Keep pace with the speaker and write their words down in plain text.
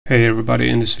Hey everybody,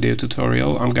 in this video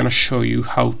tutorial I'm gonna show you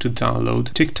how to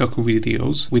download TikTok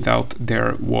videos without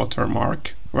their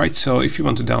watermark. Right, so if you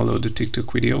want to download the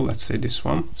TikTok video, let's say this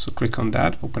one, so click on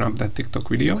that, open up that TikTok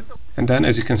video, and then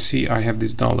as you can see I have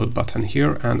this download button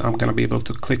here and I'm gonna be able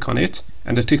to click on it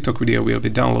and the TikTok video will be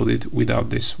downloaded without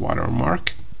this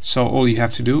watermark. So all you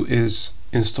have to do is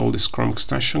install this Chrome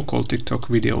extension called TikTok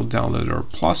Video Downloader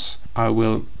Plus. I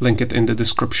will link it in the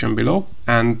description below,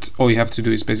 and all you have to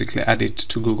do is basically add it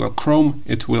to Google Chrome.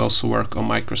 It will also work on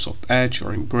Microsoft Edge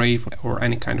or in Brave or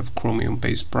any kind of Chromium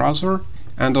based browser,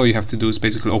 and all you have to do is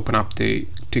basically open up the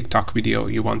TikTok video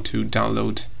you want to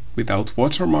download without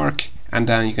watermark, and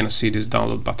then you're gonna see this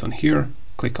download button here.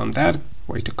 Click on that,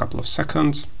 wait a couple of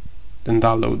seconds, then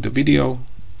download the video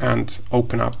and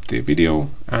open up the video,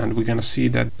 and we're gonna see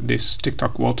that this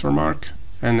TikTok watermark,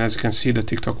 and as you can see the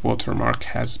TikTok watermark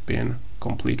has been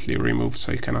completely removed,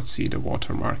 so you cannot see the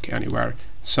watermark anywhere.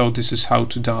 So this is how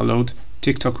to download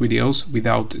TikTok videos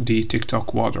without the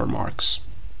TikTok watermarks.